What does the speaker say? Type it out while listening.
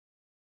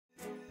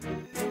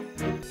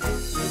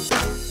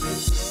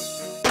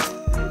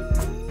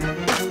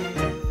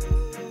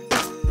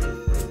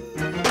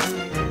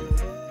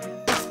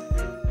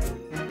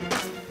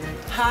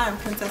I'm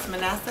Princess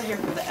Manasseh here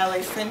from the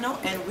LA Sentinel,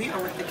 and we are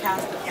with the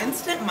cast of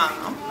Instant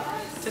Mom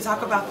to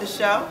talk about the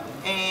show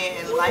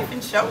and life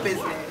in show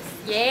business.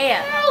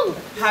 Yeah.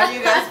 How are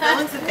you guys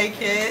feeling today,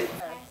 kids?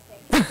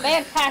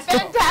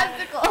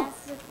 Fantastical.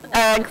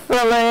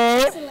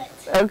 Excellent.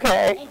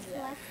 Okay.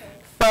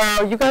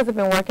 So you guys have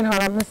been working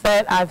hard on the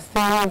set. I've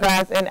seen you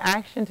guys in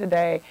action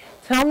today.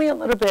 Tell me a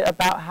little bit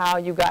about how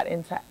you got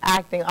into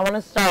acting. I want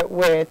to start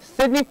with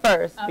Sydney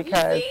first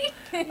because.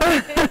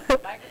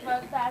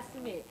 Microphone passed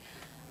to me.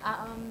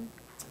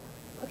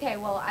 Okay,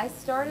 well, I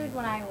started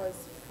when I was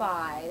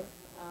 5.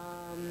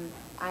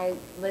 I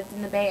lived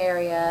in the Bay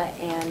Area,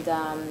 and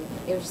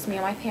it was just me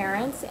and my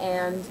parents,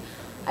 and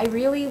I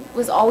really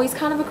was always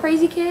kind of a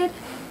crazy kid.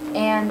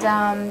 And,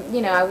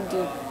 you know, I would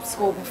do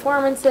school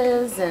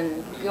performances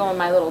and go in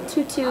my little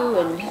tutu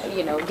and,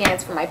 you know,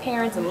 dance for my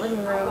parents in the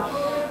living room.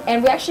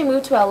 And we actually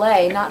moved to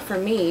LA, not for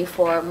me,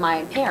 for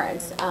my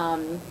parents.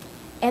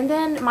 And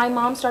then my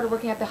mom started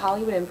working at the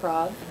Hollywood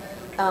Improv,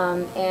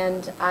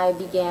 and I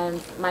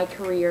began my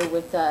career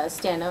with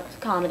stand-up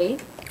comedy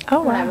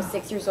when I was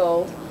 6 years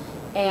old.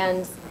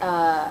 And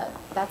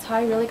that's how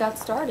I really got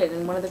started.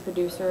 And one of the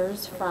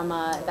producers from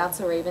That's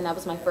a Raven, that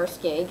was my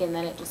first gig, and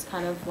then it just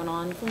kind of went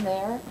on from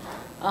there.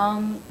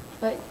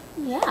 But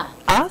yeah,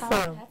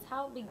 awesome. That's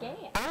how it began.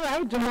 All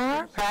right,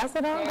 Damarr, pass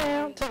it on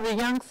down to the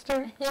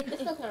youngster.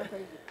 It's still kind of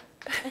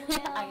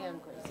crazy. I am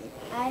crazy.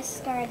 I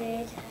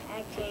started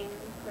acting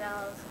when I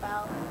was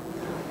about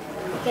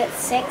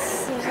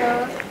 6 years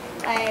old.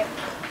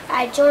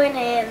 I joined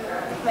in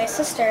with my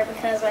sister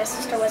because my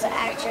sister was an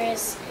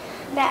actress.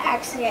 Not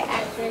actually an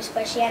actress,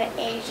 but she had an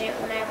agent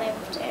when I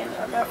lived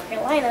in North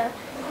Carolina,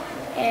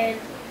 and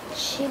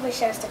she was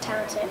just a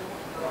talented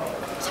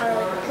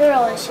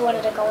girl, and she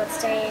wanted to go on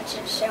stage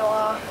and show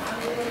off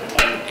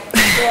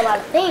and do a lot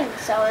of things.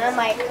 So, and I'm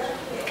like,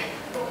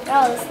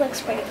 oh, this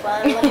looks pretty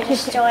fun. Let me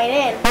just join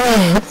in.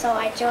 So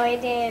I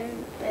joined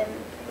in, and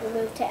we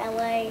moved to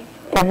LA.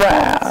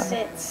 Wow.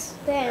 Since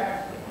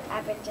then,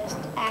 I've been just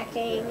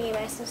acting. Me and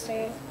my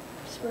sister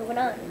just moving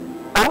on.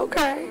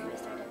 Okay.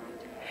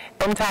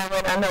 And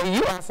Tylen, I know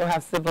you also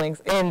have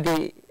siblings in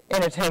the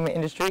entertainment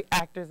industry,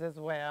 actors as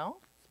well.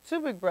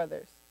 2 big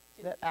brothers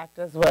that act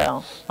as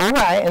well. All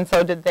right, and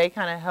so did they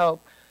kind of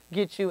help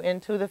get you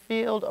into the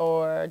field,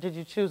 or did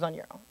you choose on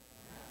your own?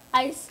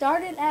 I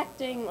started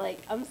acting,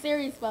 like, I'm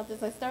serious about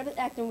this. I started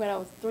acting when I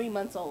was 3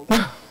 months old.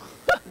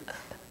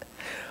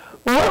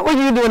 What were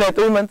you doing at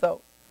 3 months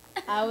old?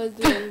 I was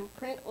doing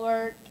print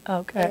work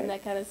Okay. and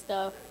that kind of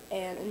stuff.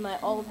 And in my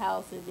old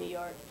house in New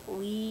York,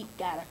 we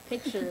got a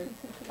picture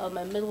of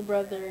my middle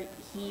brother.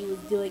 He was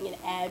doing an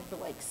ad for,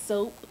 like,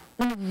 soap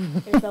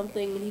or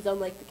something. And he's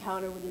on, like, the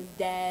counter with his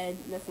dad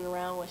messing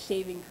around with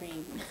shaving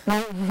cream.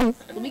 So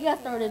we got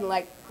started in,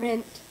 like,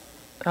 print.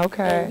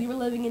 Okay. And we were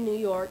living in New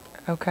York.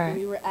 Okay. And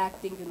we were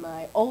acting, and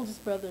my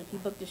oldest brother, he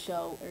booked a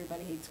show,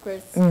 Everybody Hates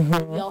Chris.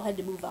 Mm-hmm. We all had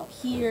to move out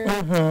here,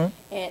 Mm-hmm.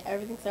 and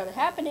everything started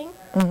happening.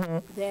 Mm-hmm.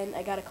 Then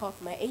I got a call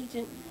from my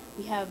agent.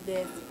 We have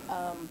this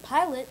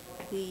pilot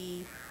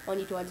we all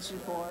need to audition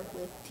for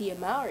with Tia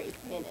Mowry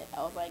in it.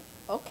 I was like,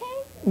 okay.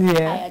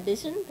 Yeah. I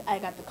auditioned. I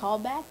got the call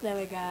back. Then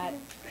I got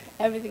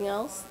everything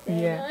else. And,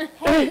 Yeah.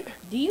 hey,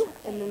 do you?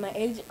 And then my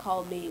agent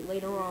called me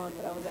later on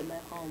when I was at my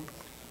home.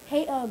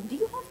 Hey, do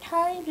you have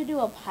time to do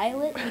a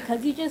pilot?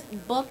 Because you just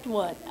booked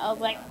one. I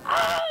was like,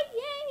 oh,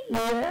 yay!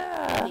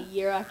 Yeah. And a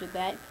year after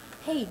that,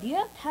 hey, do you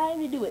have time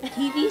to do a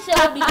TV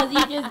show? Because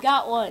you just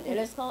got one, and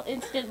it's called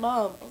Instant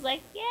Mom. I was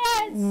like,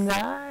 yes!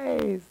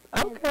 Nice.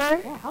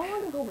 Okay. Yeah, how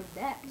long ago was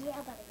that? Yeah,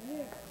 about a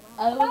year ago.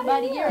 It was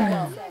about a year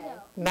ago.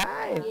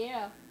 Nice.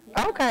 Yeah.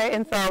 Okay,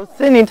 and so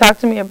Sydney, talk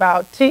to me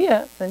about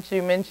Tia, since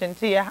you mentioned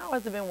Tia. How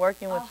has it been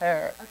working with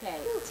her? Okay,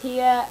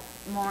 Tia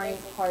Mowry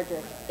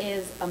Hardrick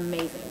is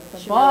amazing.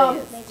 She bomb.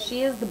 really is.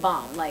 She is the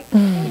bomb. Like,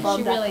 Bomb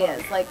she that really bomb.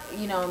 is. Like,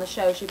 you know, on the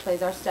show, she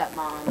plays our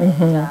stepmom.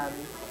 And,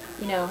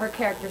 you know, her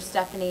character,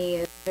 Stephanie,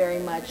 is very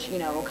much, you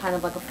know, kind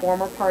of like a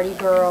former party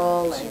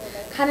girl and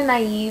kind of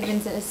naive in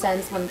a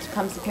sense when it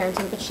comes to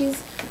parenting. But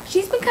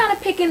she's been kind of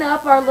picking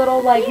up our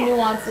little, like,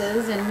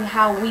 nuances and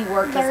how we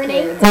work as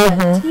kids.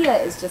 But Tia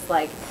is just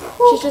like,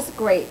 she's just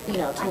great, you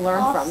know, to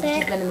learn from.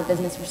 She's been in the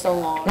business for so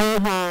long.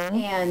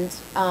 And,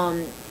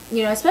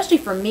 you know, especially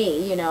for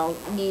me, you know,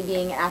 me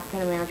being an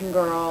African-American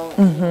girl,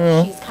 you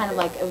know, she's kind of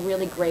like a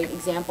really great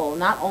example,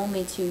 not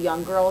only to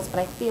young girls, but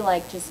I feel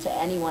like just to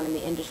anyone in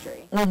the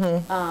industry.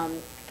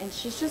 And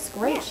she's just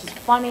great. She's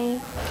funny.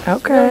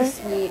 Okay.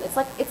 She's really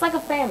sweet. It's like a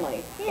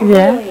family. Yeah.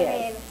 It really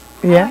is.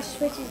 I Yeah. watched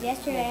Twitches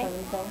yesterday.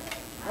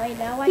 Right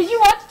now, Did you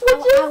watch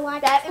Twitches? I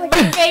watched That is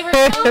Twitches. my favorite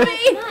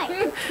movie.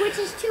 Night.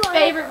 Twitches 2.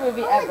 Favorite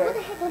movie ever. What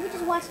the heck? Let me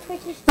just watch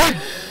Twitches 2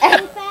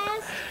 really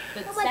fast.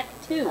 The I'm like, Sec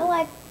 2. I'm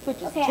like,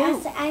 Twitches okay,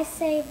 2. I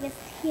say Miss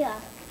Tia,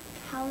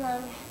 how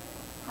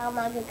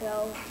long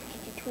ago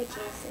did you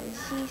Twitches? And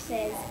she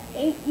says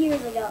 8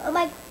 years ago. I'm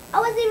like, I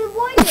wasn't even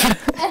born yet.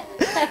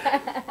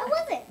 I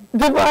wasn't.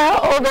 Damarr,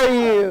 how old are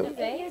you?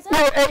 8 years old.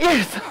 You're 8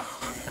 years old.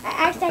 I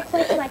asked that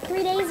question like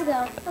 3 days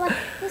ago. I'm like,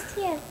 Miss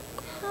Tia,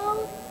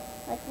 how,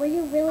 like, were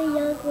you really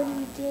young when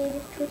you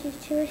did Twitches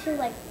 2? She was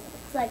like,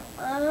 It's like,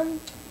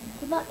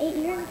 about 8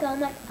 years ago, I'm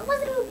like, I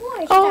wasn't even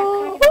born. She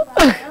started cracking up.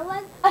 I'm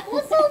like,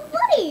 what's so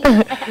funny?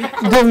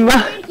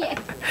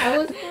 I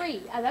was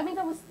 3. That means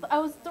I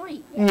was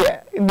 3.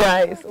 Yeah,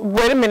 nice.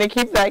 Wait a minute,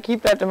 keep that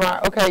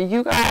Damarr. Okay,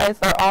 you guys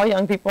are all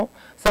young people,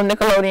 so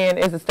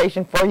Nickelodeon is a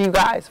station for you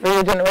guys, for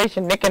your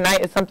generation. Nick at Night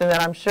is something that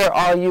I'm sure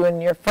all you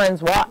and your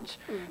friends watch.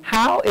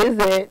 How is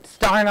it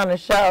starring on a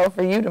show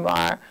for you,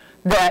 Damarr,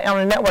 that on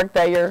a network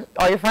that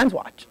all your friends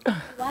watch?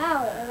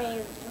 Wow, I mean,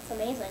 it's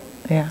amazing.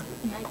 Yeah.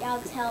 Like,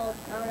 I'll tell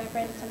all my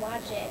friends to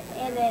watch it,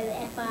 and then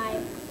if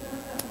I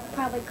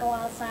probably go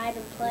outside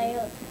and play,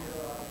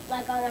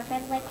 like all my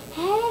friends like,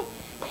 hey,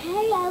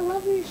 I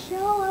love your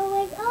show. I'm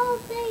like, oh,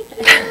 thank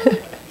you.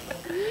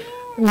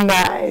 Yeah,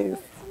 Nice.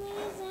 it's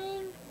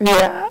amazing.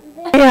 Yeah.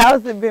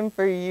 How's it been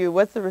for you?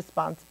 What's the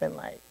response been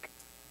like?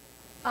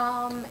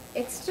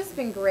 It's just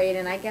been great,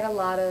 and I get a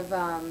lot of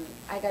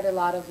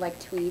like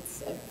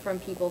tweets from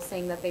people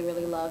saying that they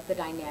really love the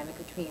dynamic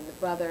between the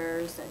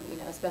brothers,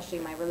 and especially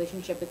my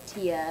relationship with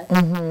Tia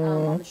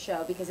on the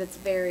show, because it's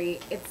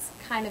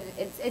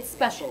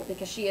special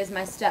because she is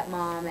my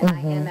stepmom, and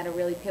I am at a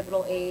really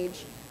pivotal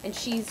age, and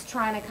she's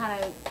trying to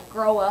kind of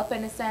grow up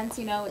in a sense,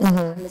 it's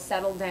time to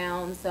settle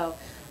down. So.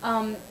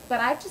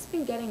 But I've just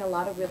been getting a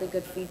lot of really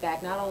good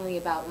feedback, not only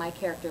about my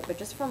character, but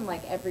just from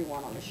like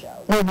everyone on the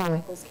show.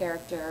 Michael's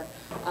character,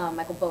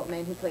 Michael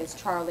Boatman, who plays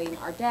Charlie,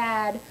 our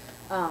dad.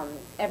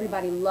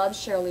 Everybody loves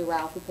Shirley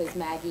Ralph, who plays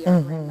Maggie,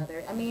 our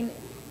grandmother. I mean,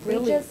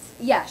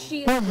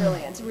 she is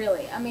brilliant,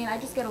 really. I mean, I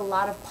just get a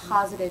lot of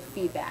positive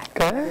feedback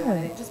from everyone,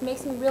 and it just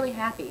makes me really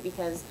happy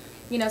because,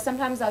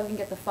 sometimes I even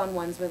get the fun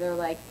ones where they're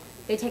like,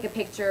 they take a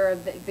picture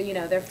of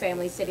their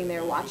family sitting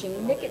there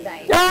watching Nick at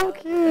Night. Oh,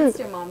 cute.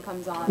 Their mom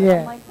comes on. And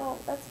I'm like, well,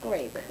 that's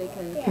great that they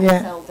can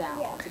settle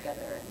down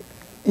together.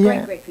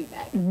 And great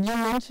feedback. You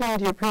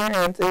mentioned your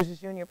parents. It was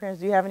just you and your parents.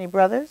 Do you have any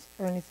brothers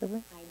or any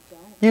siblings? I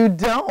don't. You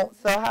don't?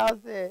 So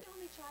how's it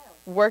Only child.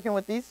 working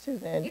with these two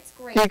then? It's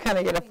great. You kind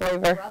of get a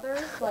flavor.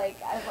 Brothers,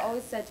 like, I've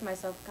always said to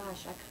myself,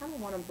 gosh, I kind of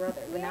want a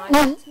brother. But now I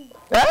have two.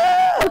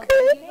 Ah,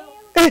 okay.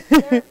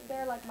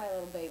 They're like my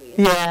little babies.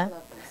 Yeah. I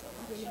love them so much.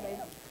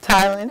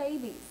 Tylen,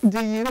 Babies.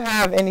 do you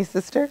have any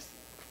sisters?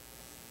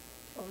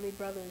 Only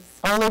brothers.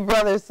 Only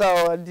brothers.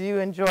 So do you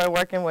enjoy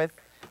working with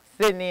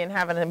Sydney and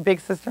having a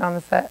big sister on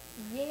the set?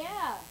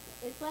 Yeah,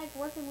 it's like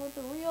working with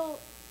a real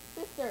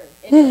sister.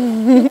 I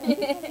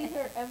see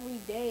her every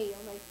day.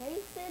 I'm like, hey,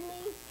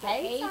 Sydney.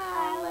 Hey,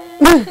 Tylen.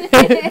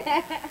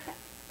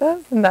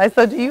 That's nice.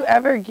 So do you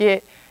ever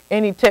get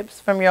any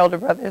tips from your older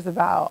brothers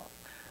about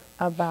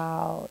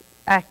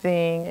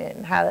acting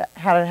and how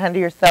to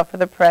handle yourself for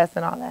the press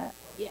and all that?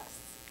 Yes.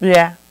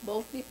 Yeah.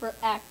 Mostly for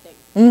acting.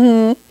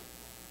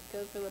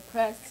 Because for the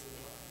press,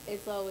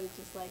 it's always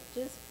just like,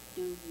 just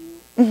do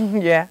you.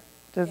 Yeah.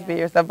 Just be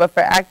yourself. But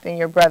for acting,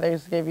 your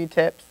brothers give you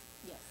tips.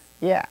 Yes.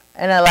 Yeah.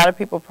 And a lot of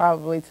people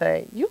probably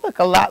say, you look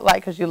a lot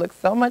like, because you look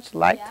so much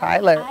like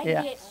Tyler. I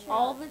get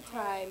all the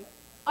time,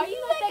 are you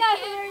that guy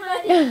from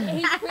everybody?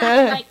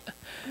 He's like,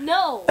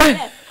 no,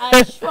 yes,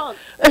 I shrunk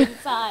in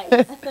size.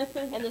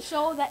 And the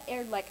show that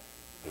aired like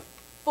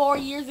 4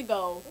 years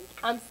ago,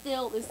 I'm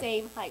still the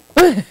same height.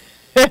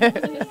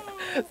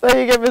 So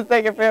you get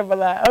mistaken for him a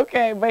lot.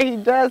 Okay, but he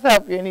does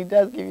help you and he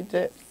does give you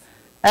tips.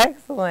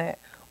 Excellent.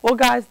 Well,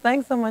 guys,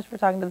 thanks so much for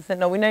talking to the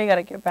Sentinel. We know you got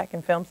to get back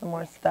and film some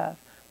more stuff.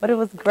 But it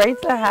was great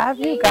to have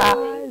you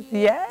guys.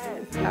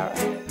 Yes. All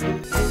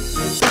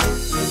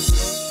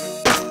right.